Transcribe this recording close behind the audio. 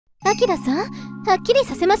アキラさん、はっきり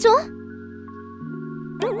させましょう。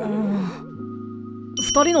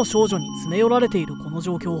二人の少女に詰め寄られているこの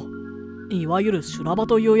状況、いわゆる修羅場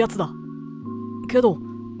というやつだ。けど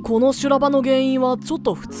この修羅場の原因はちょっ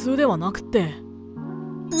と普通ではなくって、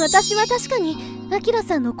私は確かにアキラ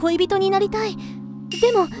さんの恋人になりたい。で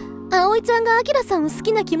も葵ちゃんがアキラさんを好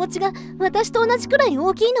きな気持ちが私と同じくらい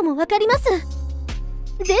大きいのも分かります。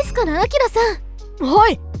ですからアキラさん、は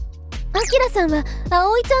い、アキラさんは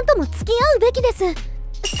葵ちゃんとも付き合うべきです。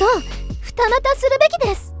そう、二股するべき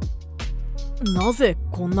です。なぜ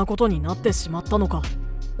こんなことになってしまったのか、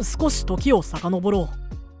少し時を遡ろ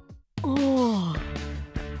う。おは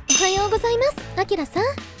ようございます、アキラさん。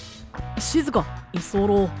静香、居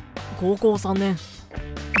候、高校3年。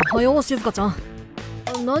おはよう静香ちゃん。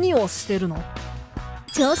何をしてるの？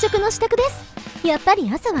朝食の支度です。やっぱり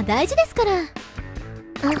朝は大事ですから。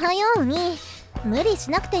おはように、無理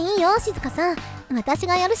しなくていいよ静香さん、私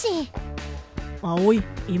がやるし。葵、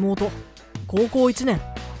妹、高校1年。い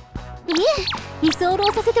え、居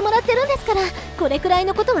候させてもらってるんですから、これくらい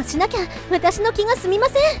のことはしなきゃ私の気が済みま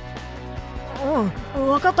せん。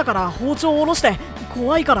分かったから包丁を下ろして。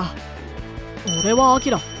怖いから。俺はア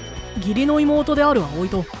キラ、義理の妹である葵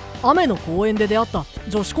と雨の公園で出会った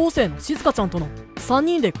女子高生の静香ちゃんとの3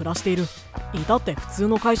人で暮らしている至って普通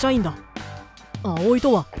の会社員だ。葵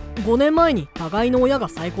とは5年前に互いの親が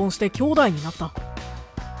再婚して兄弟になった。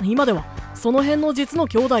今ではその辺の実の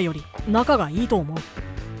兄弟より仲がいいと思う。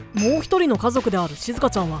もう一人の家族である静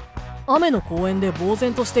香ちゃんは雨の公園で呆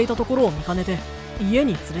然としていたところを見かねて家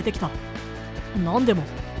に連れてきた。なんでも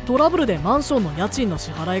トラブルでマンションの家賃の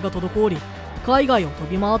支払いが滞り、海外を飛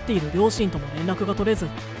び回っている両親とも連絡が取れず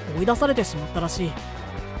追い出されてしまったらしい。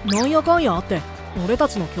なんやかんやあって俺た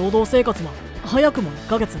ちの共同生活は早くも1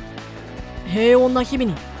ヶ月。平穏な日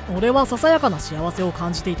々に俺はささやかな幸せを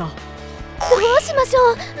感じていた。どうしましょ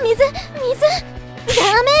う。水。ダ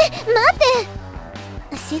メ、待っ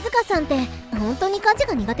て。静香さんって本当に家事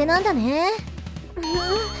が苦手なんだね。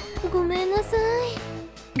ごめんなさい。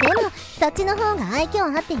でもそっちの方が愛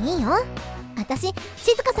嬌あっていいよ。私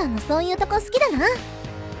静香さんのそういうとこ好きだな。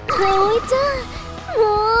葵ちゃん、も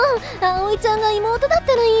う葵ちゃんが妹だっ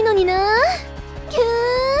たらいいのにな。キュー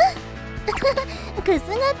くす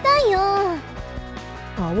がったいよ。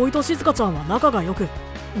葵と静香ちゃんは仲が良く、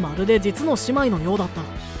まるで実の姉妹のようだった。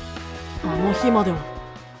あの日までは。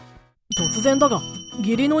突然だが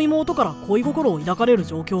義理の妹から恋心を抱かれる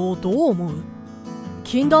状況をどう思う？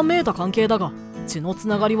禁断めいた関係だが血のつ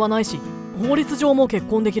ながりはないし、法律上も結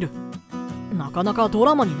婚できる。なかなかド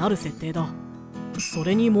ラマになる設定だ。そ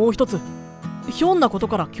れにもう一つ、ひょんなこと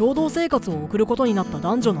から共同生活を送ることになった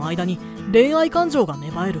男女の間に恋愛感情が芽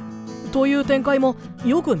生えるという展開も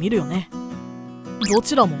よく見るよね。ど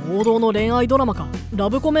ちらも王道の恋愛ドラマかラ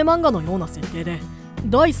ブコメ漫画のような設定で、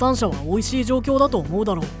第三者は美味しい状況だと思う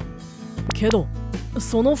だろう。けど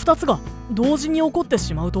その2つが同時に起こって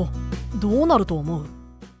しまうとどうなると思う？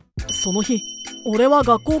その日、俺は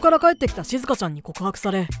学校から帰ってきた静香ちゃんに告白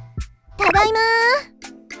され、ただいま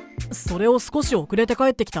ー。それを少し遅れて帰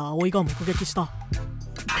ってきた葵が目撃した。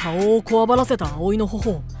顔をこわばらせた葵の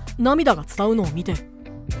頬を涙が伝うのを見て、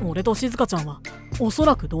俺と静香ちゃんはおそ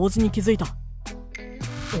らく同時に気づいた。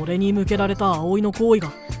俺に向けられた葵の行為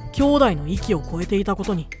が兄弟の域を超えていたこ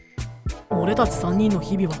とに。俺たち3人の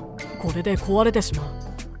日々はこれで壊れてしま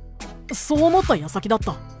う。そう思った矢先だっ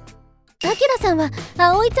た。アキラさんは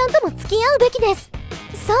葵ちゃんとも付き合うべきです。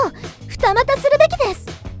そう、二股するべきです。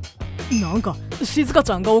なんか静香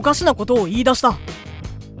ちゃんがおかしなことを言い出した。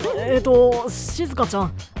静香ちゃ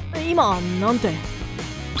ん、今なんて？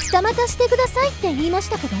二股してくださいって言いまし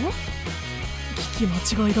たけど。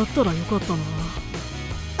聞き間違いだったらよかったな。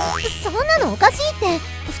そんなのおかしいって。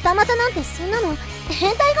二股なんてそんなの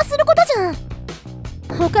変態がすることじゃん。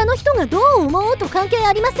他の人がどう思おうと関係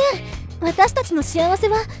ありません。私たちの幸せ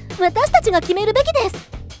は私たちが決めるべきです。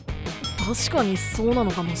確かにそうな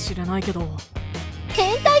のかもしれないけど、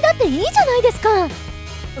変態だっていいじゃないですか。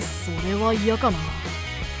それは嫌かな。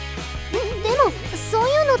でもそう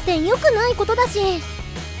いうのって良くないことだし。よ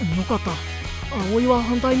かった、葵は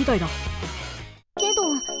反対みたいだ。けど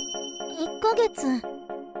1ヶ月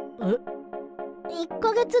1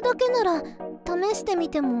ヶ月だけなら試してみ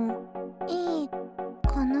てもいい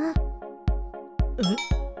かな。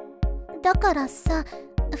だからさ、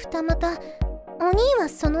二股、お兄は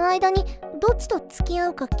その間にどっちと付き合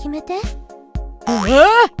うか決めて。それがい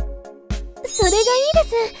い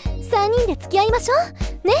です。3人で付き合いましょ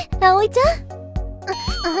うね、葵ちゃん。あんま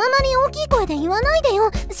り大きい声で言わないで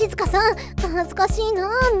よ、静香さん。恥ずかしいな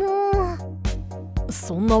もう。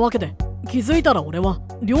そんなわけで気づいたら俺は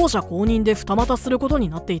両者公認で二股することに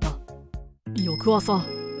なっていた。翌朝、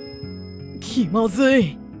気まず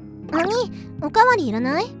い。兄、おかわりいら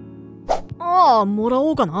ない？ああ、もら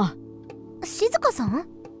おうかな。静香さん？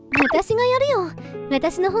私がやるよ。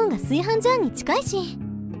私の方が炊飯ジャーに近いし。い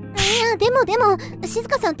や、でも静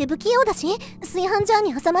香さんって不器用だし、炊飯ジャー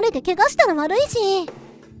に挟まれて怪我したら悪いし。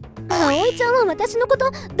葵ちゃんは私のこ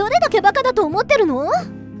とどれだけバカだと思ってるの？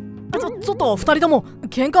ちょっと2人とも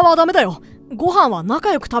喧嘩はダメだよ。ご飯は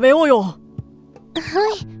仲良く食べようよ。は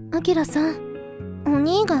い、アキラさん。お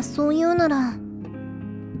兄がそう言うなら。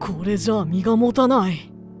これじゃあ身が持たな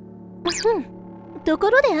い。と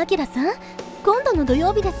ころでアキラさん、今度の土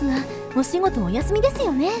曜日ですが、お仕事お休みです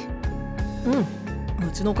よね？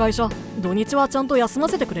うちの会社土日はちゃんと休ま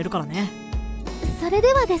せてくれるからね。それ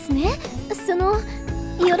ではですね、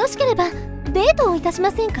よろしければデートをいたし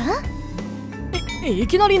ませんか？い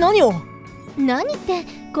きなり何を？何って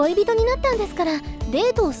恋人になったんですから、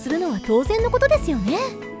デートをするのは当然のことですよね。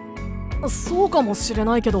そうかもしれ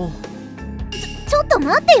ないけど。ちょっと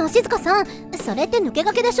待ってよ静香さん、それって抜け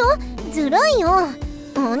駆けでしょ。ずるいよ。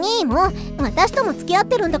お兄も私とも付き合っ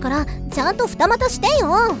てるんだから、ちゃんと二股して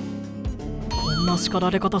よ。こんな叱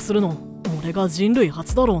られ方するの俺が人類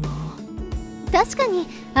初だろうな。確かに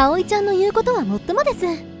葵ちゃんの言うことはもっともです。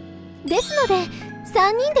ですので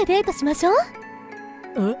3人でデートしましょう。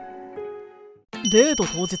デート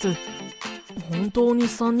当日本当に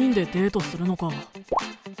3人でデートするのか。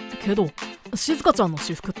けど静香ちゃんの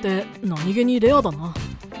私服って何気にレアだな。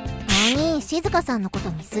兄、静香さんのこ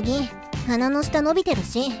と見すぎ。鼻の下伸びてる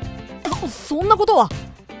し。そんなことは。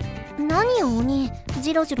何よ鬼、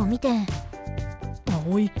ジロジロ見て。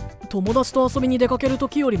葵、友達と遊びに出かける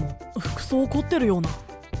時よりも服装凝ってるような。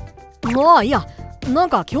まあいいや、なん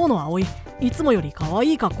か今日の葵いつもより可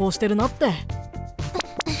愛い格好してるなって。変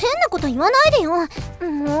なこと言わないでよ、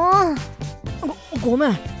もう。ごめ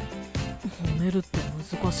ん。褒めるって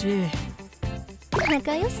難しい。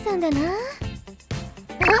仲良しさんだな。あれ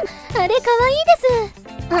可愛いで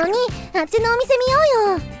す。鬼、あっちのお店見よ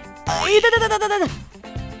うよ。いててててて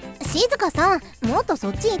て。静香さん、もっとそ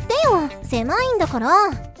っち行ってよ。狭いんだから。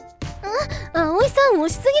葵さん押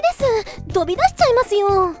しすぎです。飛び出しちゃいます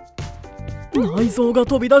よ。内臓が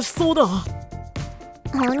飛び出しそうだ。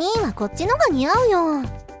鬼はこっちのが似合うよ。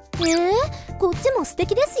こっちも素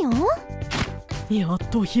敵ですよ。やっ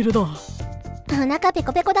と昼だ。お腹ペ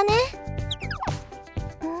コペコだね。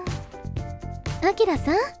アキラ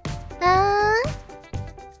さん、で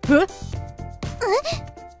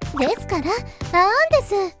すから、で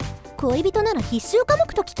す。恋人なら必修科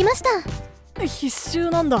目と聞きました。必修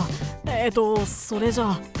なんだ。それじ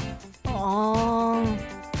ゃあ。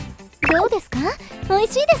どうですか？美味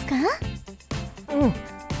しいですか？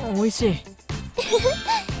美味しい。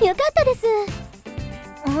よかったです。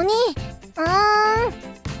鬼、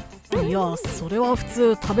いや、それは普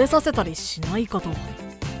通食べさせたりしないかと。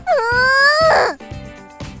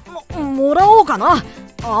もらおうかな。ど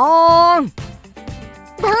う？美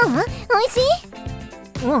味し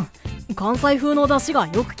い？関西風の出汁が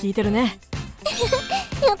よく効いてるね。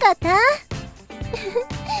よかった。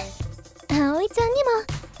葵ちゃんにも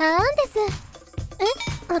です。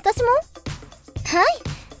私も？はい、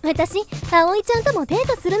私葵ちゃんともデー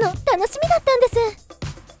トするの楽しみだったんです。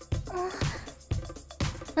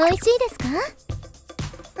美味しいです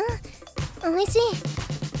か？美味し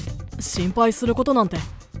い。心配することなんて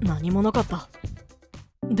何もなかった。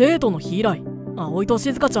デートの日以来、葵と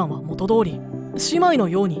静香ちゃんは元通り姉妹の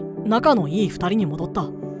ように仲のいい2人に戻った。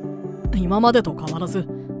今までと変わらず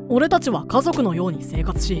俺たちは家族のように生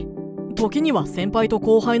活し、時には先輩と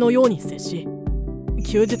後輩のように接し、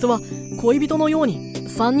休日は恋人のように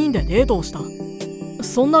3人でデートをした。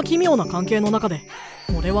そんな奇妙な関係の中で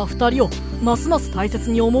俺は2人をますます大切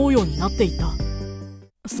に思うようになっていった。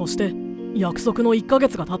そして約束の1ヶ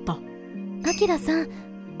月が経った。アキラさん、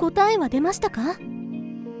答えは出ましたか？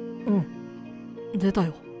出た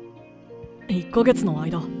よ。1ヶ月の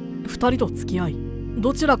間2人と付き合い、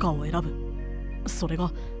どちらかを選ぶ。それ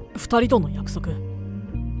が2人との約束。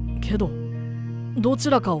けどどち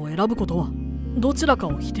らかを選ぶことはどちらか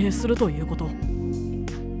を否定するということ。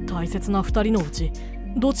大切な2人のうち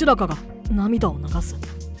どちらかが涙を流す。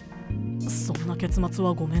そんな結末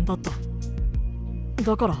はごめんだった。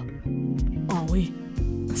だから葵、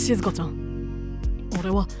静香ちゃん、俺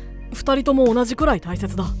は2人とも同じくらい大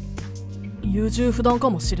切だ。優柔不断か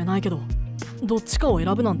もしれないけど、どっちかを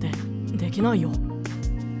選ぶなんてできないよ。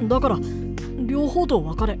だから両方と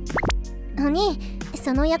別れ。鬼、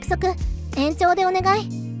その約束延長でお願い。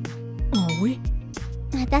葵、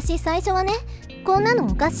私最初はね、こんなの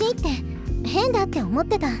おかしいって変だって思っ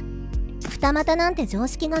てた。二股なんて常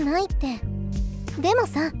識がないって。でも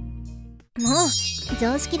さ、もう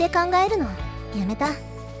常識で考えるのやめた。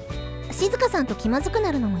静香さんと気まずく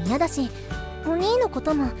なるのも嫌だし、お兄のこ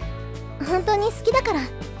とも本当に好きだから。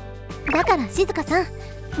だから静香さん、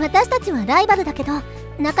私たちはライバルだけど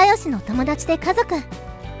仲良しの友達で家族、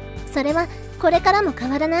それはこれからも変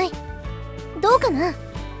わらない。どうかな？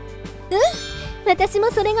私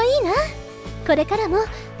もそれがいいな。これからも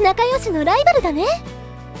仲良しのライバルだね。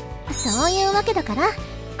そういうわけだから、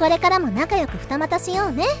これからも仲良く二股しよ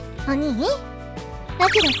うね、お兄。ア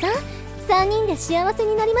キラさん、3人で幸せ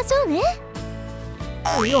になりましょうね。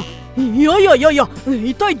いや、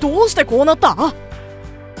一体どうしてこうなった？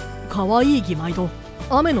可愛い義妹と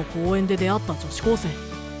雨の公園で出会った女子高生。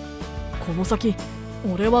この先、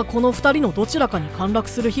俺はこの2人のどちらかに陥落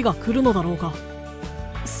する日が来るのだろうか。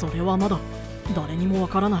それはまだ誰にもわ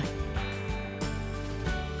からない。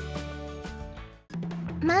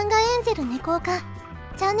漫画エンジェルネコオカ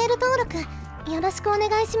チャンネル登録よろしくお願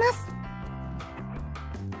いします。